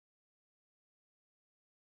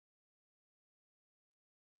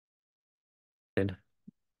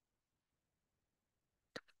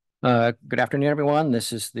Good afternoon, everyone.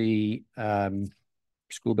 This is the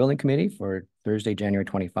School Building Committee for Thursday, January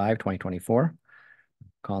 25, 2024.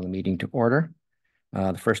 Call the meeting to order.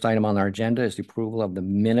 The first item on our agenda is the approval of the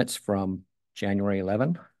minutes from January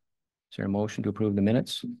 11. Is there a motion to approve the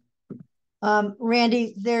minutes?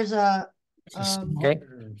 Randy, there's a, Okay.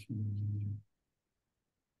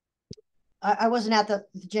 I wasn't at the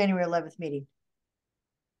January 11th meeting.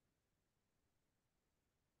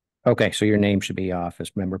 Okay, so your name should be off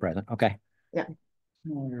as member present. Okay. Yeah.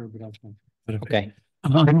 Okay.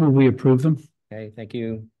 We approve them. Okay, thank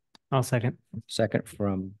you. I'll second. Second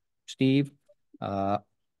from Steve. All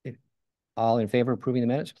in favor of approving the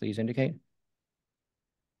minutes, please indicate.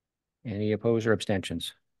 Any opposed or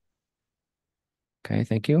abstentions? Okay,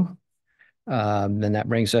 thank you. Then that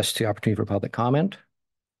brings us to opportunity for public comment.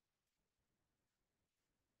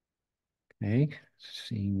 Okay,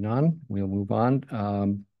 seeing none, we'll move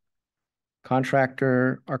on.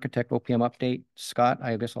 Contractor architect OPM update. Scott,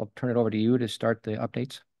 I guess I'll turn it over to you to start the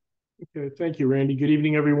updates. Okay, thank you, Randy. Good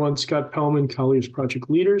evening, everyone. Scott Pellman, Colliers Project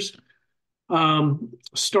Leaders.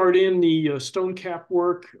 Start in the stone cap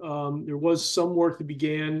work. There was some work that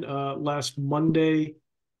began last Monday.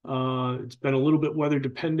 It's been a little bit weather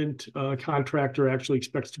dependent. Contractor actually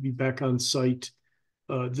expects to be back on site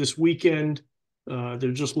this weekend.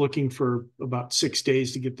 They're just looking for about 6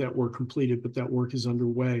 days to get that work completed, but that work is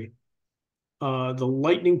underway. The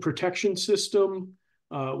lightning protection system,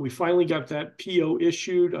 we finally got that PO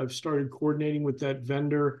issued. I've started coordinating with that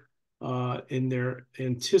vendor, and they're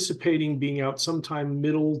anticipating being out sometime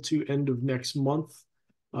middle to end of next month.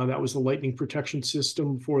 That was the lightning protection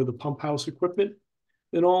system for the pump house equipment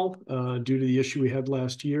and all, due to the issue we had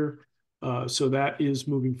last year. So that is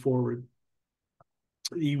moving forward.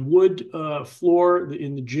 The wood floor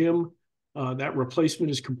in the gym, that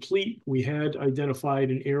replacement is complete. We had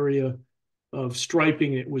identified an area of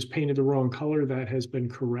striping. It was painted the wrong color. That has been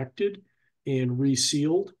corrected and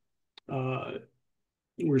resealed.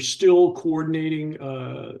 We're still coordinating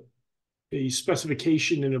a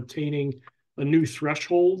specification and obtaining a new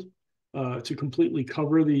threshold to completely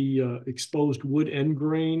cover the exposed wood end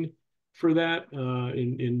grain for that.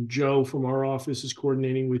 And Joe from our office is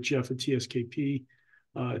coordinating with Jeff at TSKP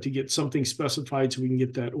to get something specified so we can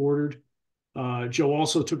get that ordered. Joe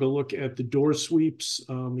also took a look at the door sweeps.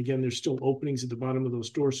 Again, there's still openings at the bottom of those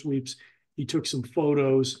door sweeps. He took some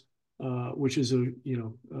photos, which is an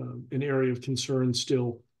area of concern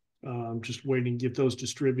still. Just waiting to get those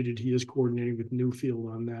distributed. He is coordinating with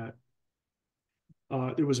Newfield on that.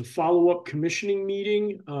 There was a follow-up commissioning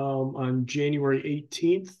meeting on January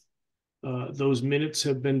 18th. Those minutes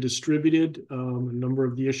have been distributed. A number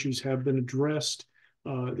of the issues have been addressed.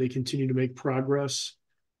 They continue to make progress.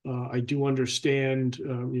 I do understand,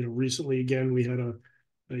 recently, again, we had a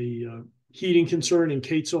heating concern in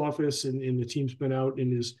Kate's office, and the team's been out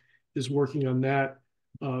and is working on that.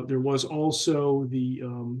 There was also the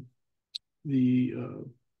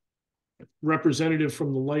representative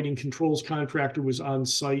from the lighting controls contractor was on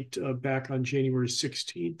site back on January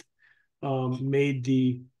 16th, made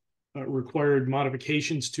the required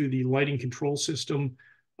modifications to the lighting control system.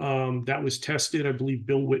 That was tested. I believe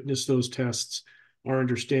Bill witnessed those tests. Our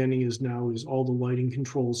understanding is all the lighting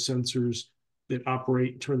control sensors that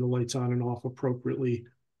operate and turn the lights on and off appropriately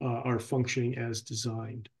are functioning as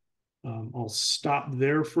designed. I'll stop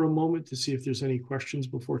there for a moment to see if there's any questions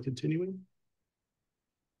before continuing.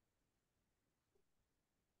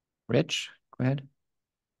 Rich, go ahead.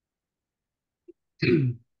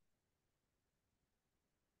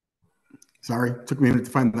 Sorry, took me a minute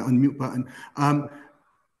to find the unmute button.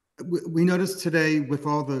 We noticed today with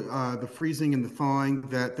all the freezing and the thawing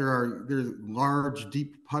that there's large,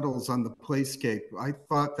 deep puddles on the playscape. I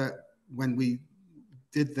thought that when we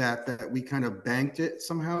did that we kind of banked it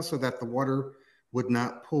somehow so that the water would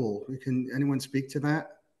not pool. Can anyone speak to that?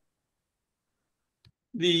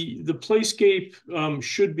 The playscape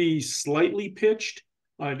should be slightly pitched.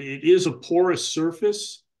 It is a porous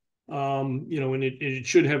surface, and it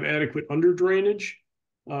should have adequate under drainage.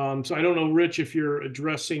 So I don't know, Rich, if you're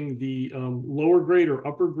addressing the lower grade or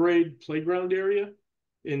upper grade playground area,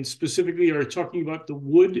 and specifically are talking about the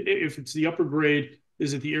wood. If it's the upper grade,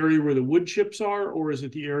 is it the area where the wood chips are, or is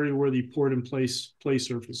it the area where the poured in place play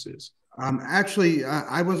surface is? Actually,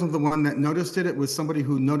 I wasn't the one that noticed it. It was somebody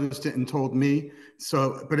who noticed it and told me.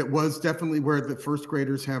 So, but it was definitely where the first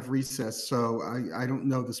graders have recess. So I don't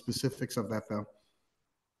know the specifics of that though.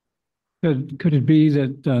 Could it be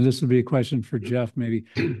that this would be a question for Jeff, maybe,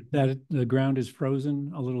 that the ground is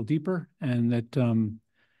frozen a little deeper and that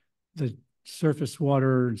the surface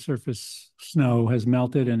water and surface snow has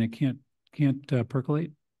melted and it can't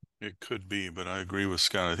percolate? It could be, but I agree with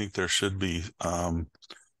Scott. I think there should be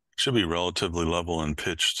relatively level and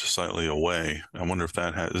pitched slightly away. I wonder if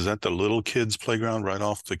is that the little kids playground right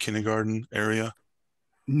off the kindergarten area?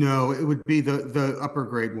 No, it would be the upper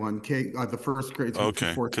grade one, the first grade through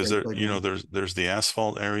Okay, fourth because grade there, you know, playground. there's the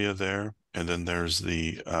asphalt area there, and then there's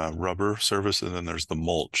the rubber surface, and then there's the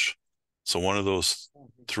mulch. So one of those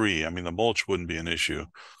three, I mean, the mulch wouldn't be an issue,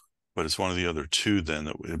 but it's one of the other two.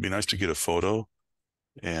 Then it'd be nice to get a photo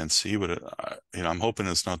and see, but you know, I'm hoping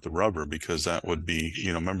it's not the rubber, because that would be,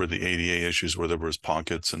 you know, remember the ADA issues where there was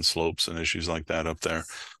pockets and slopes and issues like that up there.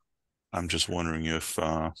 I'm just wondering if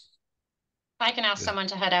I can ask yeah. someone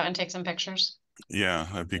to head out and take some pictures. Yeah,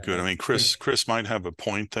 that'd be good. I mean, Chris might have a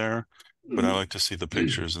point there, but I like to see the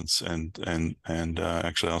pictures and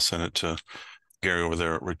actually I'll send it to Gary over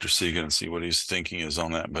there at Richter Segan and see what he's thinking is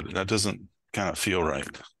on that, but that doesn't kind of feel right.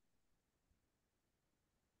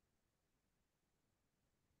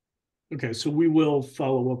 Okay, so we will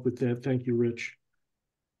follow up with that. Thank you, Rich.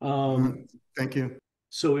 Thank you.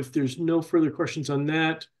 So if there's no further questions on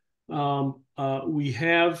that, we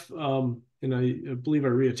have, and I believe I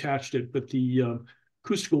reattached it, but the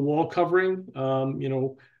acoustical wall covering, you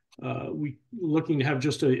know, we looking to have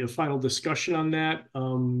just a final discussion on that.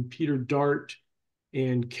 Peter Dart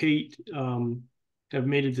and Kate have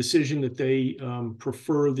made a decision that they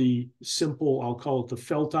prefer the simple, I'll call it the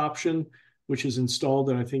felt option, which is installed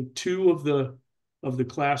in, I think, 2 of the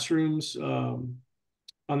classrooms on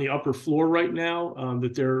the upper floor right now,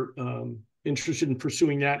 that they're interested in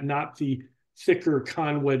pursuing that, not the thicker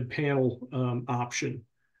Conwed panel option.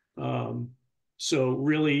 So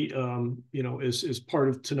really, you know, as part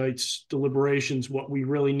of tonight's deliberations, what we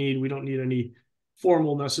really need, we don't need any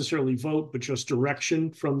formal necessarily vote, but just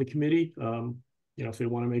direction from the committee. You know, if they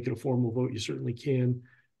want to make it a formal vote, you certainly can.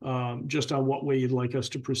 Just on what way you'd like us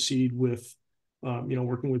to proceed with, you know,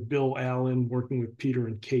 working with Bill Allen, working with Peter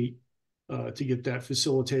and Kate to get that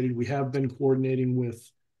facilitated. We have been coordinating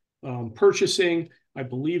with purchasing. I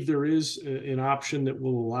believe there is an option that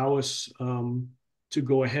will allow us to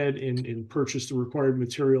go ahead and purchase the required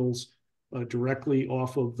materials directly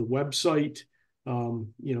off of the website.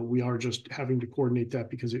 You know, we are just having to coordinate that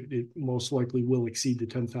because it most likely will exceed the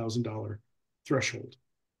 $10,000 threshold.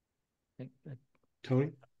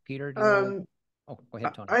 Tony? Peter, do you wanna- oh, go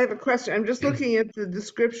ahead, Tony. I have a question. I'm just looking at the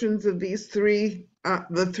descriptions of these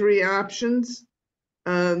the 3 options.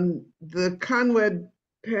 The Conwed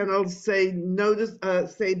panels say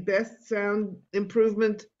say best sound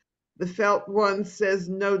improvement. The felt one says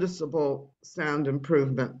noticeable sound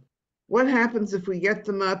improvement. What happens if we get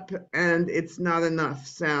them up and it's not enough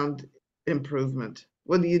sound improvement?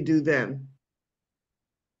 What do you do then?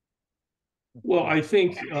 Well, I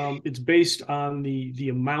think it's based on the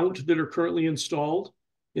amount that are currently installed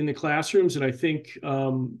in the classrooms. And I think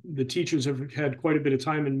the teachers have had quite a bit of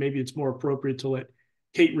time, and maybe it's more appropriate to let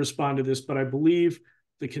Kate respond to this, but I believe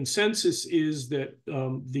the consensus is that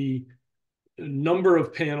the number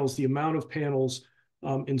of panels, the amount of panels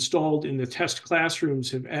installed in the test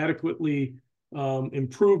classrooms have adequately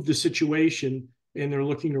improved the situation, and they're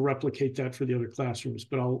looking to replicate that for the other classrooms.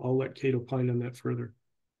 But I'll let Kate opine on that further.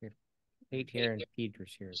 Kate here and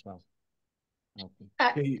Peter's here as well.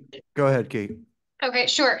 Go ahead, Kate. Okay,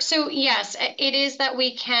 sure. So yes, it is that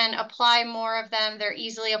we can apply more of them. They're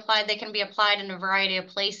easily applied. They can be applied in a variety of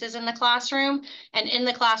places in the classroom. And in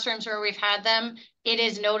the classrooms where we've had them, it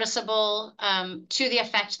is noticeable to the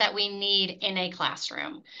effect that we need in a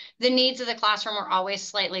classroom. The needs of the classroom are always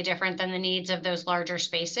slightly different than the needs of those larger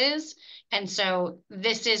spaces. And so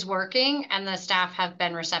this is working, and the staff have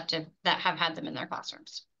been receptive that have had them in their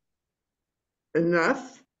classrooms.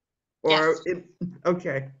 Enough? Or Yes.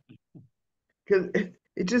 Okay. Because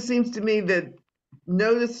it just seems to me that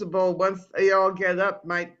noticeable once they all get up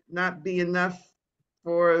might not be enough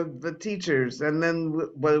for the teachers. And then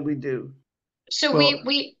what do we do? So Well,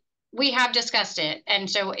 we have discussed it, and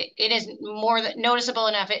so it is more than noticeable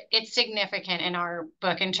enough. It's significant in our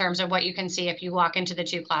book in terms of what you can see if you walk into the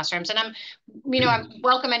 2 classrooms. And I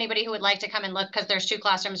welcome anybody who would like to come and look, because there's 2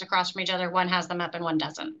 classrooms across from each other. One has them up and one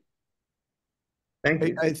doesn't. Thank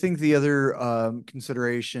you. I think the other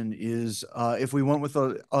consideration is if we went with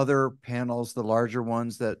the other panels, the larger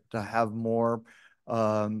ones that have more,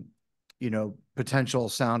 potential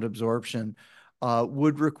sound absorption,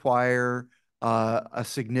 would require a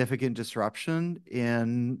significant disruption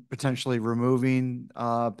in potentially removing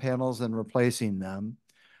panels and replacing them.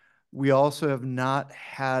 We also have not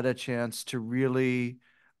had a chance to really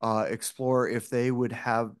explore if they would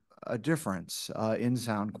have a difference in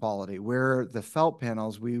sound quality. Where the felt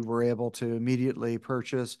panels, we were able to immediately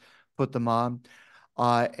purchase, put them on.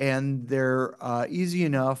 And they're easy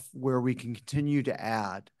enough where we can continue to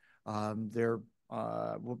add. Alan's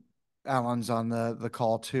on the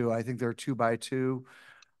call too. I think they're 2x2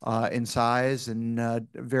 in size and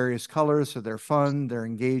various colors, so they're fun, they're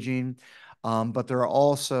engaging, but they're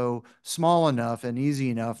also small enough and easy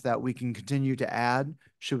enough that we can continue to add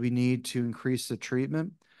should we need to increase the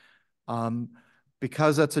treatment.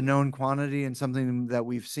 Because that's a known quantity and something that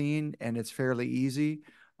we've seen and it's fairly easy,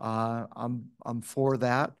 I'm for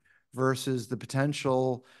that versus the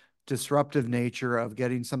potential disruptive nature of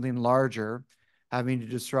getting something larger, having to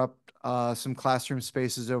disrupt some classroom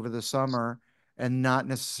spaces over the summer and not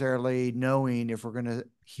necessarily knowing if we're going to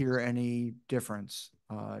hear any difference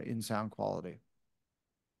in sound quality.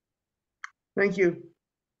 Thank you.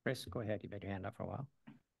 Chris, go ahead. You've had your hand up for a while.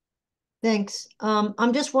 Thanks.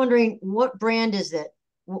 I'm just wondering, what brand is it?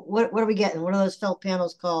 What are we getting? What are those felt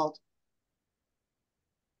panels called?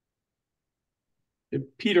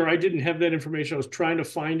 Peter, I didn't have that information. I was trying to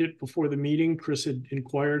find it before the meeting. Chris had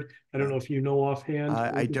inquired. I don't know if you know offhand.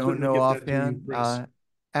 I don't know offhand.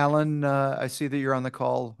 Alan, I see that you're on the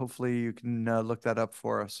call. Hopefully you can look that up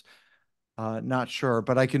for us. Not sure,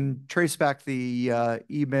 but I can trace back the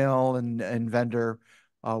email and vendor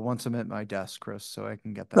once I'm at my desk, Chris, so I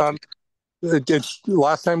can get that.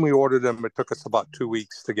 Last time we ordered them, it took us about 2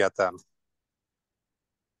 weeks to get them.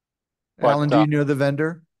 Alan, do you know the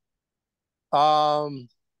vendor? I'm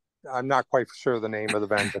not quite sure the name of the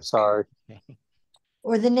vendor. Sorry.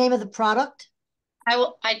 Or the name of the product?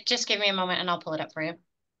 I just give me a moment and I'll pull it up for you.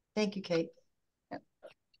 Thank you, Kate.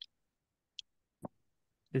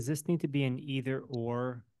 Does this need to be an either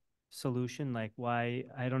or solution? Like, why,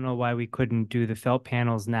 I don't know why we couldn't do the felt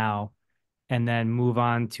panels now and then move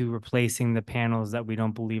on to replacing the panels that we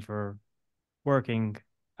don't believe are working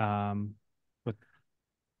with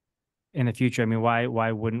in the future. I mean,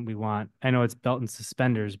 why wouldn't we want, I know it's belt and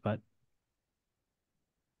suspenders, but.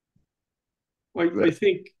 I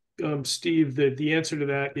think, Steve, that the answer to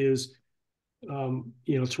that is,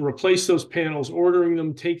 to replace those panels, ordering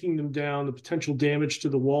them, taking them down, the potential damage to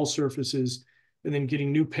the wall surfaces, and then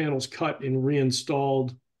getting new panels cut and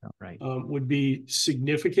reinstalled would be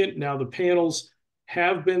significant. Now, the panels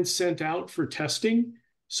have been sent out for testing.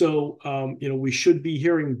 So, we should be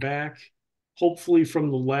hearing back, hopefully from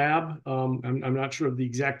the lab. I'm not sure of the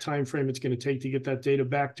exact time frame it's going to take to get that data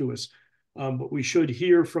back to us. But we should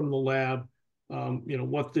hear from the lab,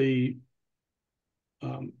 what the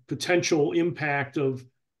potential impact of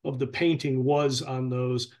the painting was on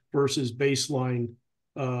those versus baseline,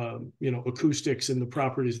 acoustics and the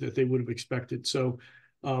properties that they would have expected. So,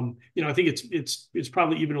 I think it's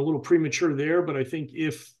probably even a little premature there, but I think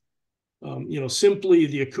if, simply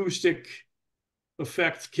the acoustic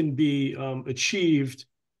effect can be achieved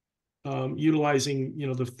utilizing,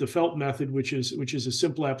 the felt method, which is a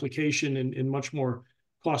simple application and much more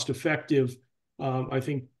cost effective. I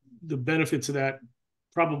think the benefits of that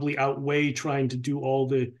probably outweigh trying to do all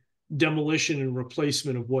the demolition and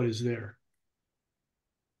replacement of what is there.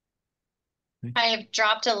 I have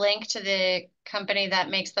dropped a link to the company that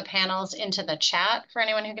makes the panels into the chat for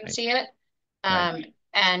anyone who can see it.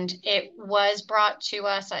 And it was brought to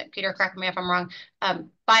us, Peter, correct me if I'm wrong,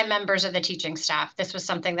 by members of the teaching staff. This was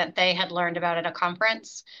something that they had learned about at a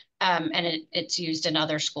conference, and it's used in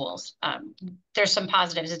other schools. There's some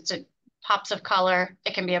positives. It's pops of color.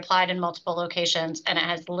 It can be applied in multiple locations, and it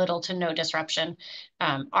has little to no disruption.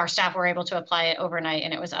 Our staff were able to apply it overnight,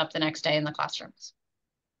 and it was up the next day in the classrooms.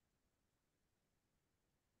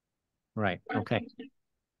 Right. Okay.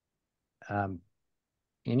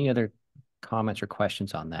 Any other comments or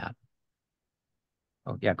questions on that?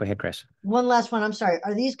 Oh, yeah, go ahead, Chris. One last one. I'm sorry.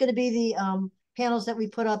 Are these going to be the panels that we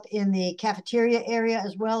put up in the cafeteria area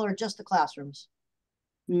as well, or just the classrooms?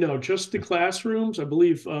 No, just the classrooms. I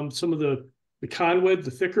believe some of the Conwed,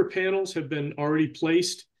 the thicker panels have been already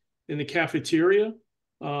placed in the cafeteria.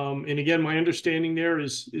 And again, my understanding there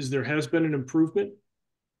is there has been an improvement.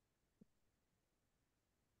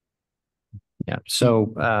 Yeah. So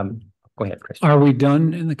go ahead, Chris. Are we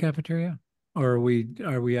done in the cafeteria? Or are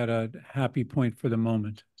we at a happy point for the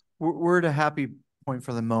moment? We're at a happy point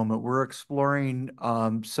for the moment. We're exploring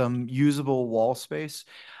some usable wall space.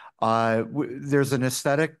 There's an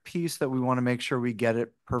aesthetic piece that we want to make sure we get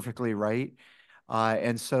it perfectly right.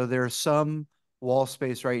 And so there's some wall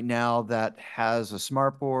space right now that has a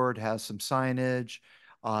smart board, has some signage.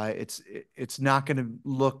 It's not going to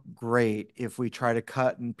look great if we try to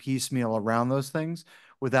cut and piecemeal around those things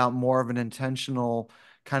without more of an intentional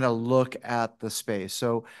kind of look at the space.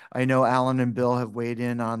 So I know Alan and Bill have weighed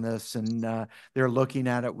in on this, and they're looking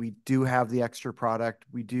at it. We do have the extra product.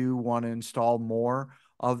 We do want to install more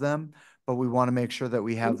of them, but we want to make sure that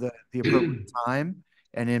we have the appropriate time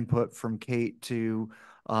and input from Kate to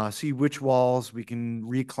see which walls we can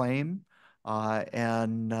reclaim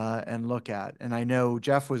and look at. And I know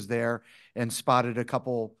Jeff was there and spotted a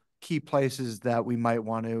couple key places that we might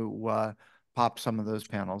want to pop some of those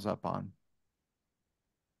panels up on.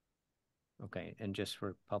 Okay, and just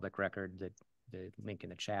for public record, the link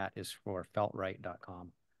in the chat is for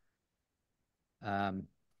feltright.com.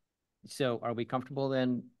 So are we comfortable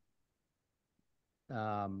then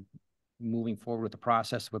moving forward with the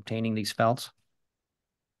process of obtaining these felts?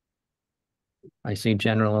 I see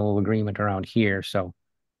general agreement around here, so.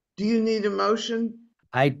 Do you need a motion?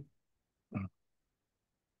 We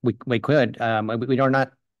could, we are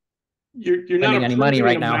not. You're not spending any money approving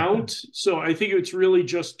right an now. amount, so I think it's really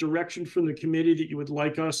just direction from the committee that you would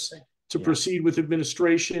like us to Yeah. proceed with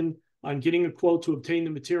administration on getting a quote to obtain the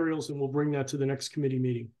materials, and we'll bring that to the next committee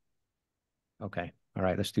meeting. Okay, all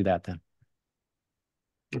right, let's do that then.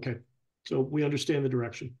 Okay, so we understand the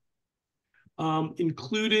direction.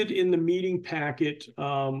 Included in the meeting packet,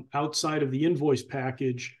 outside of the invoice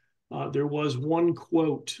package, there was one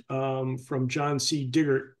quote from John C.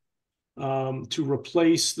 Diggert to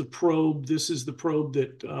replace the probe. This is the probe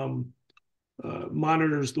that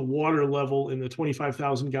monitors the water level in the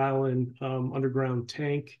 25,000 gallon underground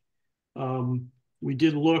tank. We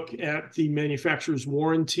did look at the manufacturer's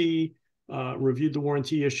warranty, reviewed the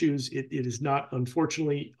warranty issues. It is not,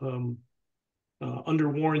 unfortunately, under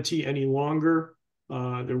warranty any longer.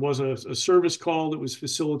 There was a service call that was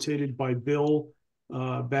facilitated by Bill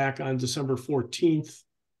back on December 14th,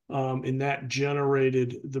 and that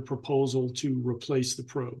generated the proposal to replace the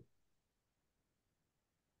probe.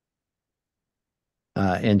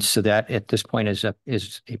 And so that at this point is a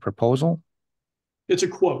proposal? It's a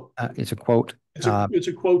quote. It's a quote. It's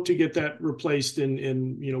a quote to get that replaced,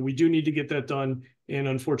 and you know, we do need to get that done, and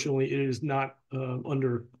unfortunately it is not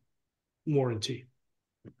under warranty.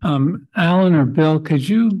 Alan or Bill, could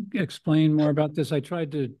you explain more about this? I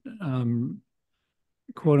tried to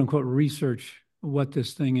quote unquote research what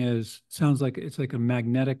this thing is. Sounds like it's like a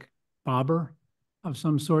magnetic bobber of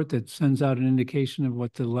some sort that sends out an indication of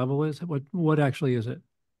what the level is. What actually is it?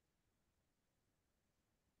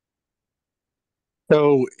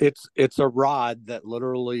 So it's a rod that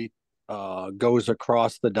literally goes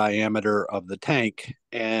across the diameter of the tank,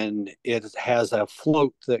 and it has a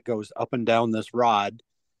float that goes up and down this rod,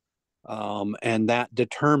 and that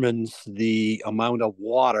determines the amount of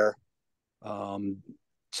water,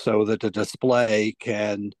 so that the display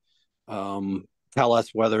can tell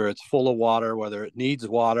us whether it's full of water, whether it needs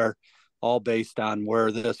water, all based on where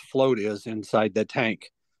this float is inside the tank,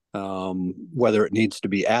 whether it needs to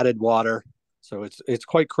be added water. So it's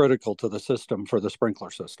quite critical to the system for the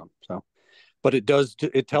sprinkler system. So, but it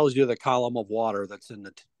tells you the column of water that's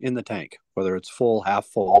in the tank, whether it's full, half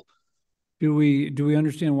full. Do we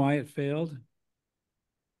understand why it failed?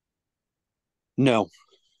 No.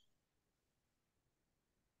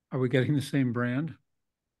 Are we getting the same brand?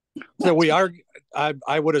 So we are.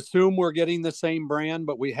 I would assume we're getting the same brand,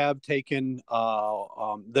 but we have taken.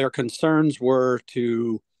 Their concerns were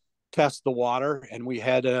to test the water, and we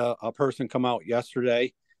had a person come out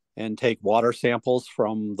yesterday and take water samples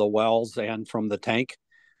from the wells and from the tank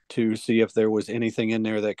to see if there was anything in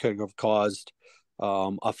there that could have caused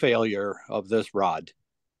a failure of this rod.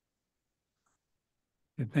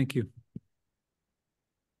 Okay, thank you.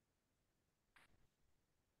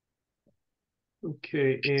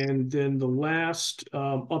 Okay, and then the last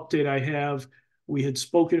update I have, we had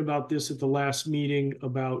spoken about this at the last meeting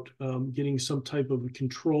about getting some type of a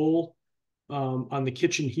control on the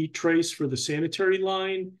kitchen heat trace for the sanitary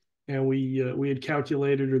line. And we had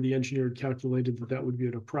calculated, or the engineer had calculated, that would be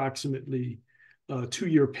an approximately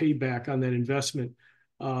 2-year payback on that investment.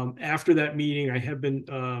 After that meeting, I have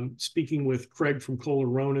been speaking with Craig from Kohler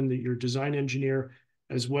Ronan, your design engineer,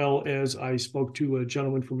 as well as I spoke to a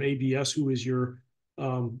gentleman from ABS, who is your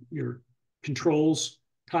controls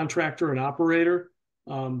contractor and operator.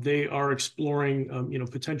 They are exploring,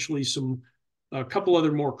 potentially a couple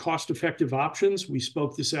other more cost-effective options. We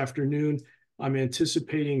spoke this afternoon. I'm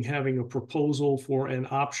anticipating having a proposal for an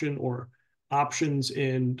option or options,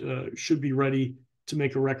 and should be ready to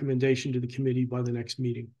make a recommendation to the committee by the next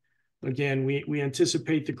meeting. Again, we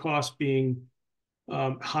anticipate the cost being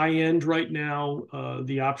high end right now.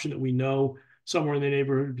 The option that we know, somewhere in the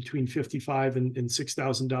neighborhood between $55,000 and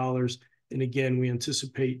 $6,000. And again, we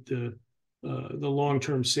anticipate the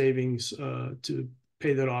long-term savings to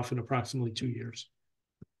pay that off in approximately 2 years.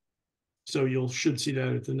 So should see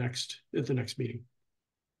that at the next meeting.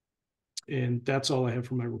 And that's all I have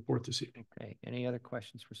for my report this evening. Okay, any other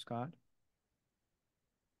questions for Scott?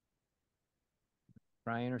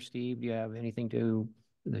 Brian or Steve, do you have anything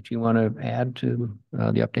that you want to add to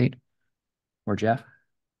the update? Or Jeff?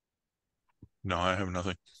 No, I have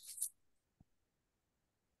nothing.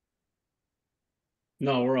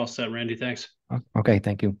 No, we're all set, Randy. Thanks. Okay,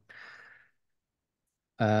 thank you.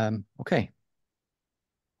 Okay.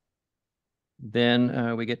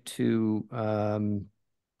 Then we get to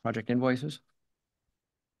project invoices.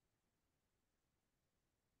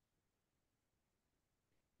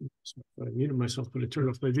 I muted myself, but I turned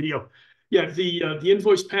off my video. Yeah, the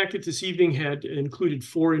invoice packet this evening had included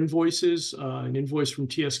 4 invoices, an invoice from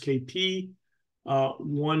TSKP,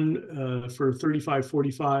 one for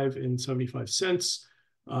 $35.45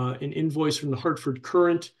 an invoice from the Hartford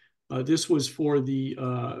Courant. This was for the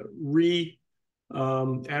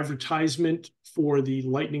advertisement for the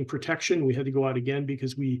lightning protection. We had to go out again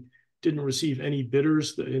because we didn't receive any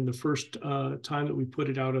bidders in the first time that we put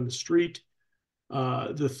it out on the street.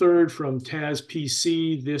 The third from TAS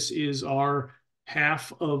PC. This is our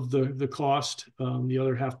half of the cost, the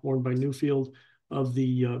other half borne by Newfield, of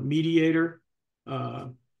the mediator.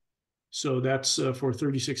 So that's for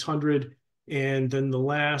 $3,600. And then the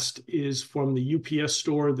last is from the UPS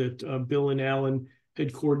store that Bill and Alan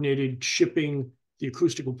had coordinated shipping the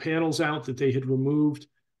acoustical panels out that they had removed.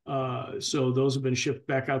 So those have been shipped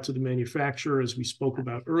back out to the manufacturer, as we spoke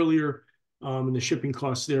about earlier. And the shipping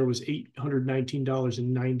cost there was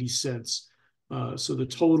 $819.90. So the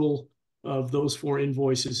total of those 4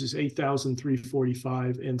 invoices is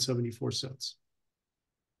 $8,345.74.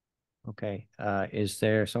 Okay, is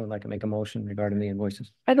there someone like to make a motion regarding the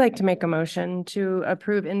invoices? I'd like to make a motion to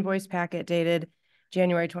approve invoice packet dated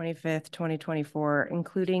January 25th, 2024,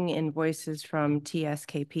 including invoices from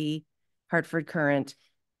TSKP, Hartford Courant,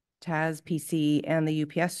 TAS PC, and the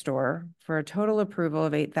UPS store for a total approval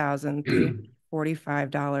of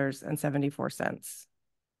 $8,345.74.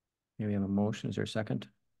 Here we have a motion. Is there a second?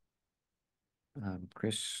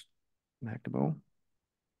 Chris McDevoe.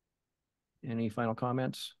 Any final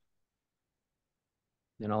comments?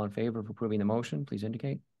 Then all in favor of approving the motion, please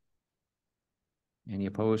indicate. Any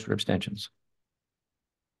opposed or abstentions?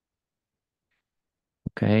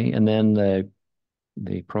 Okay, and then the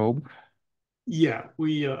probe. Yeah,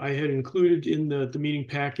 I had included in the meeting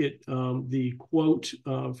packet the quote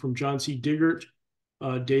from John C. Diggert,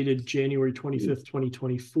 dated January 25th,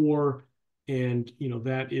 2024. And,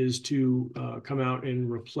 that is to come out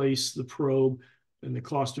and replace the probe. And the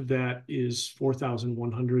cost of that is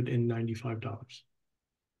 $4,195.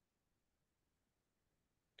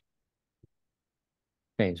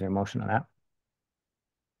 Okay, is there a motion on that?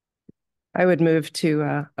 I would move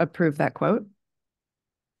to approve that quote.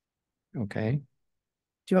 Okay. Do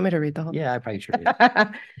you want me to read the whole? Yeah, I probably should.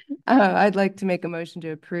 I'd like to make a motion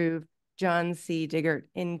to approve John C. Diggert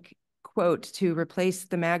Inc. quote to replace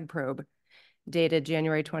the mag probe dated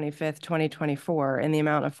January 25th, 2024 in the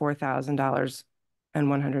amount of $4,000 and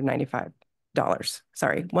 $195.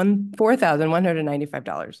 Sorry,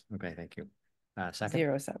 $4,195. Okay, thank you. Second.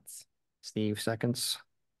 0 cents. Steve seconds.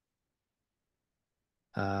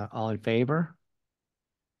 All in favor?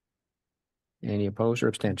 Any opposed or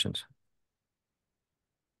abstentions?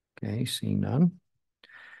 Okay, seeing none.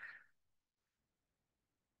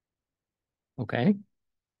 Okay.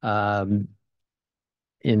 In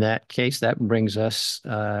that case, that brings us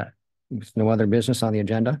with no other business on the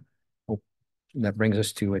agenda. That brings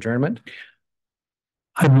us to adjournment.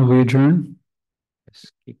 I move we adjourn.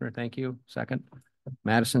 Keeper, thank you. Second.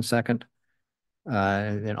 Madison, second.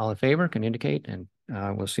 Then all in favor can indicate, and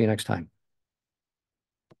we'll see you next time.